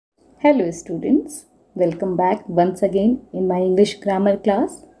Hello students, welcome back once again in my English grammar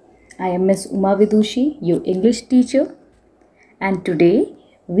class. I am Miss Uma Vidushi, your English teacher, and today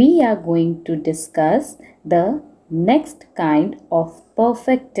we are going to discuss the next kind of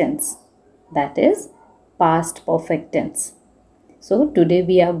perfect tense, that is past perfect tense. So today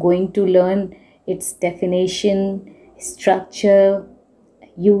we are going to learn its definition, structure,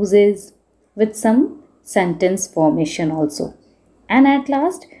 uses with some sentence formation also. And at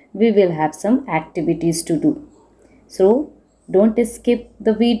last we will have some activities to do. So don't skip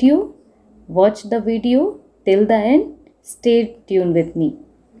the video. Watch the video till the end. Stay tuned with me.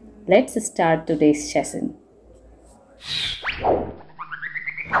 Let's start today's session.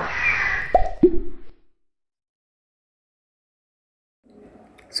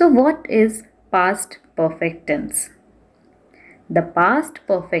 So what is past perfect tense? The past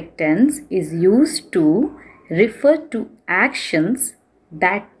perfect tense is used to refer to actions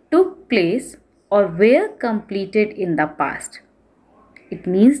that took place or were completed in the past. It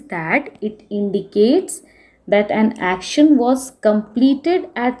means that it indicates that an action was completed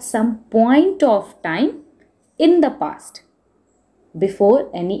at some point of time in the past before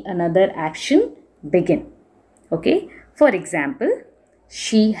any another action began. Okay, for example,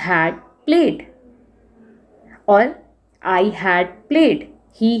 she had played, or I had played,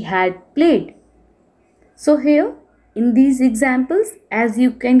 he had played. So here in these examples, as you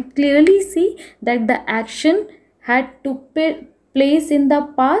can clearly see that the action had took place in the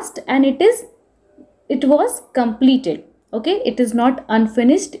past and it was completed. Okay, it is not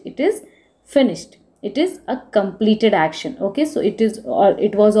unfinished, it is finished. It is a completed action. Okay, so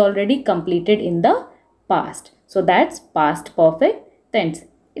it was already completed in the past. So that's past perfect tense.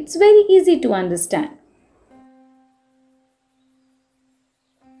 It's very easy to understand.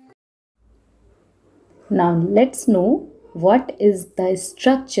 Now let's know what is the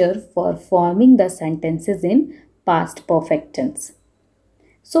structure for forming the sentences in past perfect tense.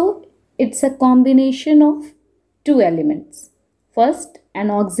 So it's a combination of two elements. First,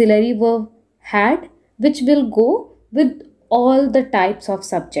 an auxiliary verb had, which will go with all the types of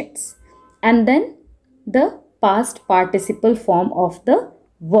subjects, and then the past participle form of the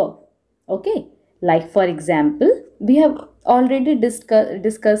verb. Okay, like for example, we have already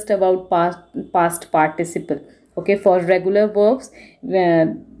discussed about past participle. Okay, for regular verbs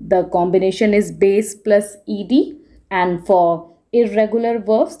the combination is base plus ed, and for irregular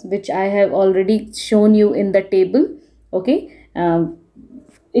verbs, which I have already shown you in the table, okay,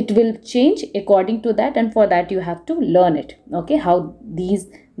 it will change according to that, and for that you have to learn it. Okay, how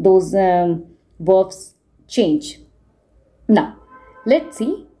those verbs change. Now let's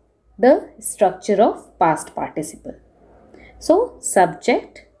see the structure of past participle. So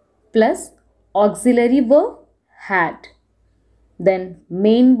subject plus auxiliary verb had, then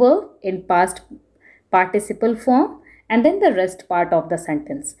main verb in past participle form, and then the rest part of the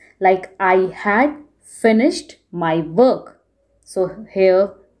sentence, like I had finished my work. So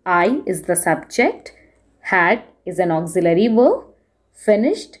here I is the subject, had is an auxiliary verb,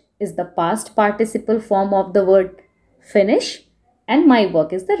 finished is the past participle form of the word finish, and my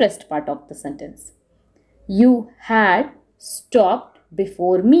work is the rest part of the sentence. You had stopped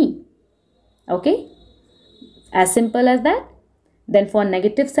before me. Okay, as simple as that. Then for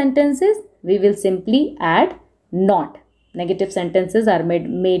negative sentences, we will simply add not. Negative sentences are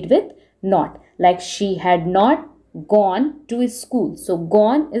made with not. Like she had not gone to school. So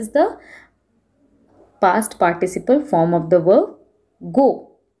gone is the past participle form of the verb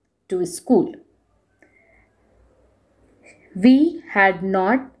go, to school. We had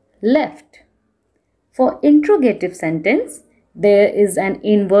not left. For interrogative sentence, there is an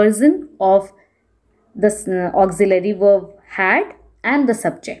inversion of the auxiliary verb had and the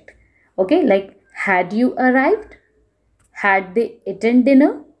subject. Okay, like had you arrived, had they eaten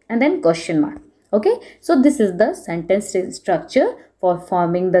dinner, and then question mark. Okay, so this is the sentence structure for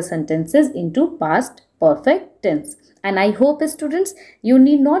forming the sentences into past perfect tense, and I hope students you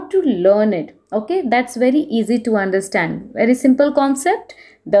need not to learn it. Okay, that's very easy to understand, very simple concept.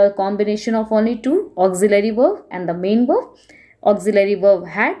 The combination of only two, auxiliary verb and the main verb. Auxiliary verb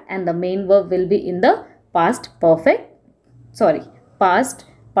had and the main verb will be in the past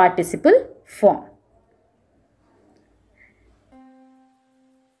participle form.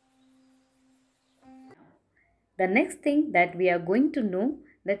 The next thing that we are going to know,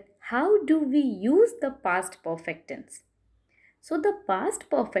 that how do we use the past perfect tense. So the past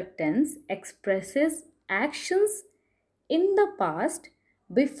perfect tense expresses actions in the past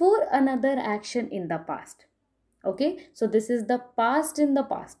before another action in the past. Okay, so this is the past in the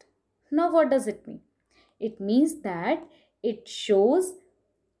past. Now what does it mean? It means that it shows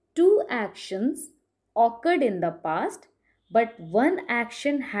two actions occurred in the past, but one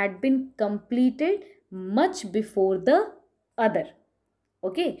action had been completed much before the other.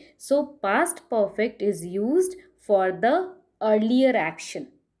 Okay, so past perfect is used for the earlier action,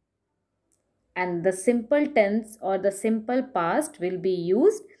 and the simple tense or the simple past will be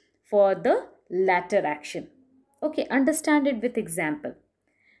used for the latter action. Okay, understand it with example.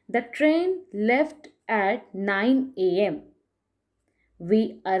 The train left at 9 a.m.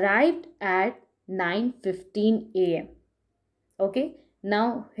 We arrived at 9:15 a.m. Okay,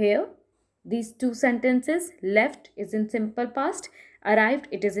 now here these two sentences, left is in simple past, arrived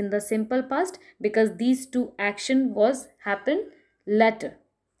it is in the simple past, because these two action was happened later.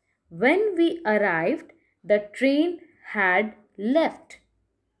 When we arrived, the train had left.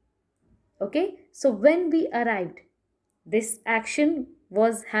 Okay, so when we arrived, this action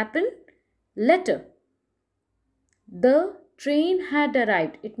was happened later. The train had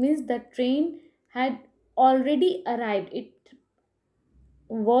arrived, it means the train had already arrived, it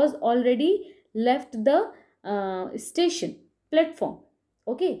was already left the station platform.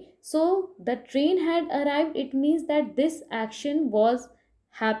 Okay, so the train had arrived, it means that this action was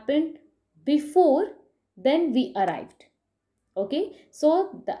happened before then we arrived. Okay,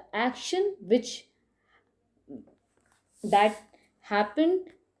 so the action which that happened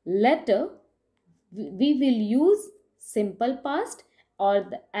later, we will use simple past, or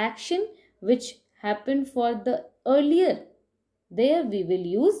the action which happened for the earlier, there we will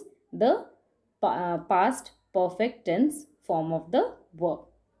use the past perfect tense form of the verb.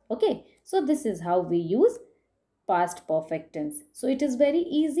 Okay, so this is how we use past perfect tense. So it is very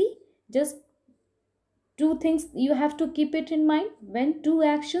easy. Just two things you have to keep it in mind. When two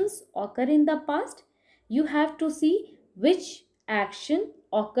actions occur in the past, you have to see which action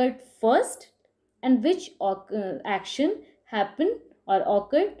occurred first and which action happened or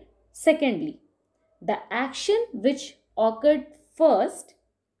occurred secondly. The action which occurred first,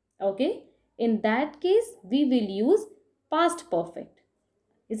 okay, in that case we will use past perfect,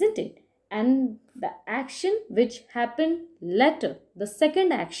 isn't it? And the action which happened later, the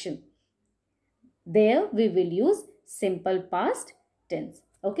second action, there we will use simple past tense.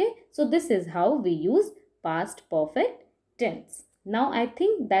 Okay, so this is how we use past perfect tense. Now I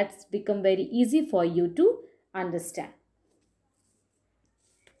think that's become very easy for you to understand.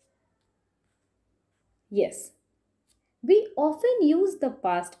 Yes, we often use the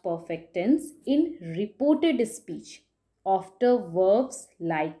past perfect tense in reported speech after verbs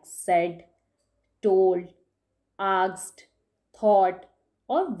like said, told, asked, thought,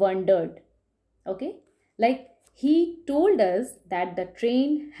 or wondered. Okay, like he told us that the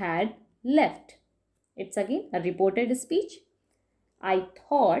train had left. It's again a reported speech. I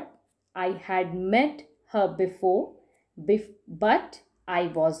thought I had met her before, but I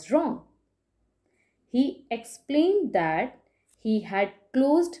was wrong. He explained that he had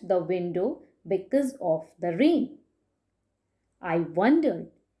closed the window because of the rain. I wondered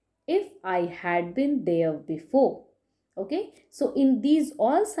if I had been there before. Okay, so in these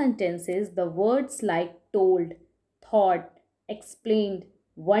all sentences, the words like told, thought, explained,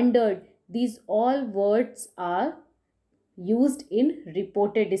 wondered, these all words are used in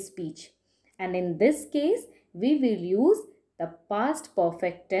reported speech. And in this case, we will use the past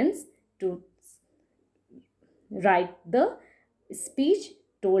perfect tense to write the speech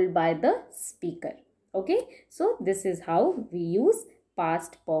told by the speaker. Okay, so this is how we use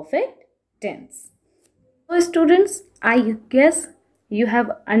past perfect tense. So students, I guess you have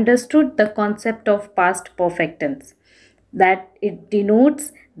understood the concept of past perfect tense, that it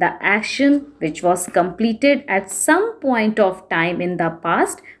denotes the action which was completed at some point of time in the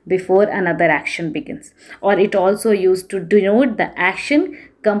past before another action begins, or it also used to denote the action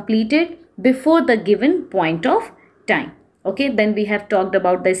completed before the given point of time. Okay, then we have talked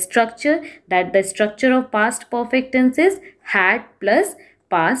about the structure, that the structure of past perfect tense is had plus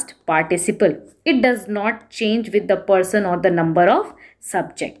past participle. It does not change with the person or the number of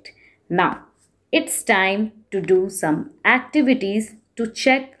subject. Now it's time to do some activities to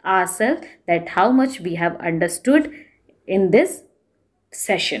check ourselves that how much we have understood in this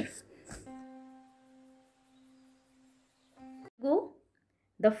session. Go.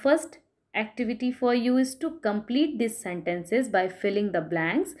 The first activity for you is to complete these sentences by filling the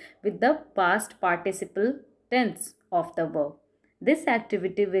blanks with the past participle tense of the verb. This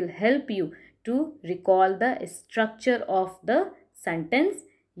activity will help you to recall the structure of the sentence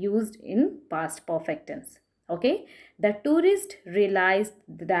used in past perfect tense. Okay, the tourist realized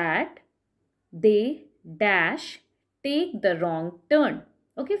that they dash take the wrong turn.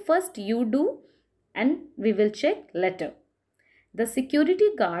 Okay, first you do and we will check later. The security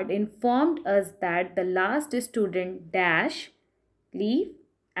guard informed us that the last student dash leave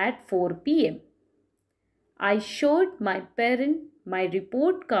at 4 p.m. I showed my parent my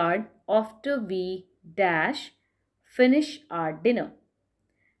report card after we dash finish our dinner.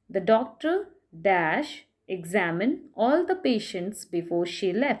 The doctor dash examined all the patients before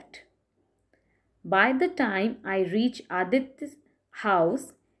she left. By the time I reach Aditya's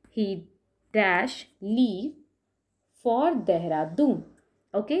house, he dash leave for Dehradun.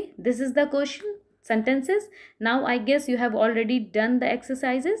 Okay, this is the question sentences. Now I guess you have already done the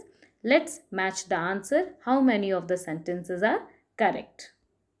exercises. Let's match the answer. How many of the sentences are correct?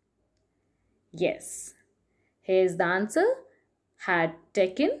 Yes. Here is the answer. Had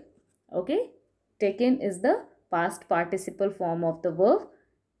taken. Okay. Taken is the past participle form of the verb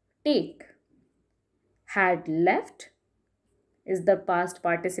take. Had left is the past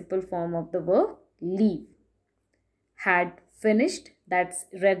participle form of the verb leave. Had finished, that's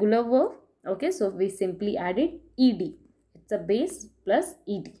regular verb. Okay, so we simply added ed. It's a base plus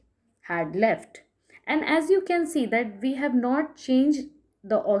ed. Had left. And as you can see that we have not changed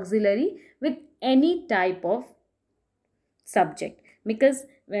the auxiliary with any type of subject, because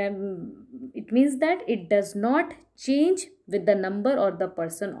it means that it does not change with the number or the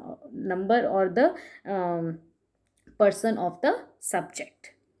person person of the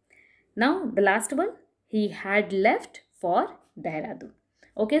subject. Now the last one, he had left for Dehradun.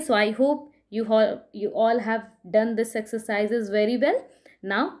 Okay, so I hope you all have done this exercises very well.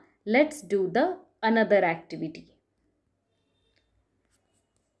 Now let's do the another activity.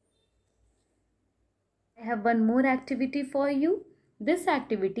 I have one more activity for you. This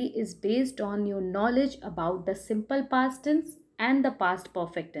activity is based on your knowledge about the simple past tense and the past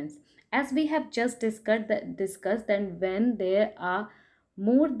perfect tense. As we have just discussed that when there are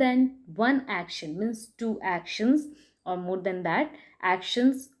more than one action, means two actions or more than that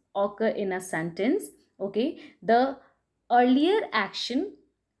actions occur in a sentence, okay, the earlier action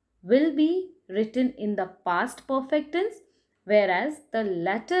will be written in the past perfect tense, whereas the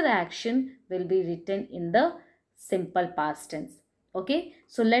latter action will be written in the simple past tense. Okay,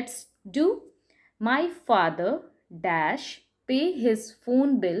 so let's do. My father dash pay his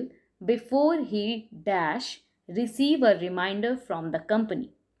phone bill before he dash receive a reminder from the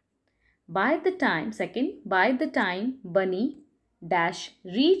company. By the time Bunny dash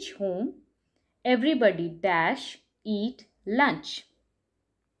reach home, everybody dash eat lunch.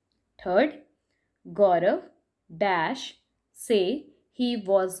 Third, Gaurav dash say he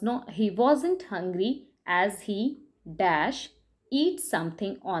wasn't hungry as he dash eat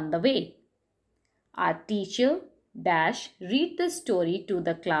something on the way. Our teacher dash read the story to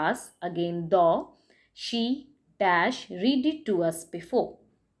the class again though she dash read it to us before.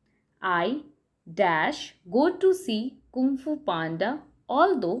 I dash go to see Kung Fu Panda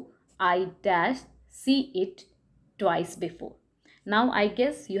although I dash see it twice before. Now I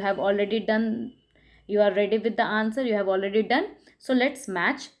guess you have already done, you are ready with the answer, you have already done. So let's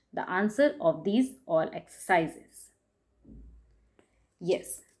match the answer of these all exercises.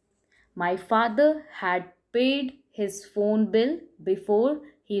 Yes, my father had paid his phone bill before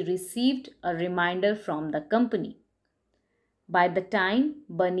he received a reminder from the company. By the time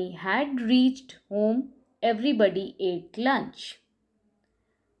Bunny had reached home, everybody ate lunch.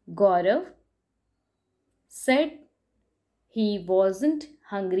 Gaurav said he wasn't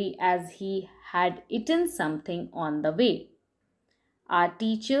hungry as he had eaten something on the way. Our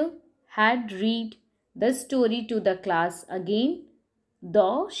teacher had read the story to the class again,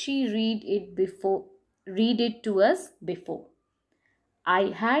 though she read it to us before.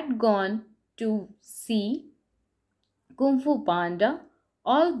 I had gone to see Kung Fu Panda,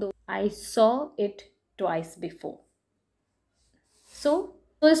 although I saw it twice before. So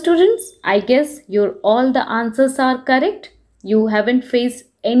students, I guess all the answers are correct. You haven't faced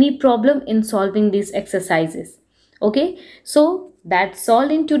any problem in solving these exercises. Okay, so that's all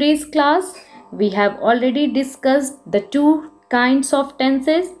in today's class. We have already discussed the two kinds of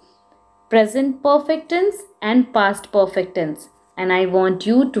tenses, present perfect tense and past perfect tense. And I want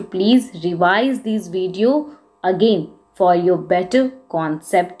you to please revise this video again for your better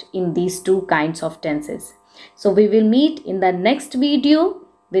concept in these two kinds of tenses. So we will meet in the next video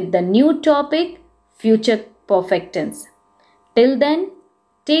with the new topic, future perfect tense. Till then,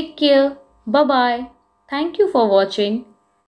 take care. Bye-bye. Thank you for watching.